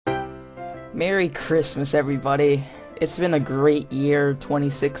Merry Christmas, everybody. It's been a great year,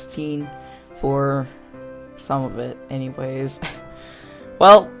 2016, for some of it, anyways.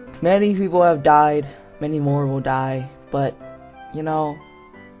 Well, many people have died, many more will die, but, you know,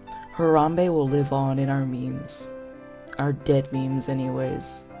 Harambe will live on in our memes. Our dead memes,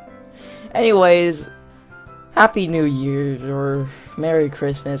 anyways. Anyways, Happy New Year, or Merry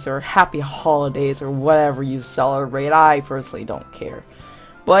Christmas, or Happy Holidays, or whatever you celebrate. I personally don't care.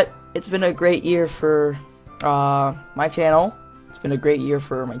 But it's been a great year for my channel. It's been a great year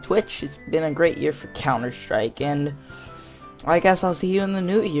for my Twitch. It's been a great year for Counter-Strike. And I guess I'll see you in the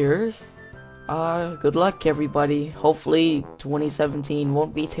New Year's. Good luck, everybody. Hopefully 2017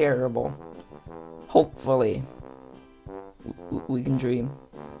 won't be terrible. Hopefully. We can dream.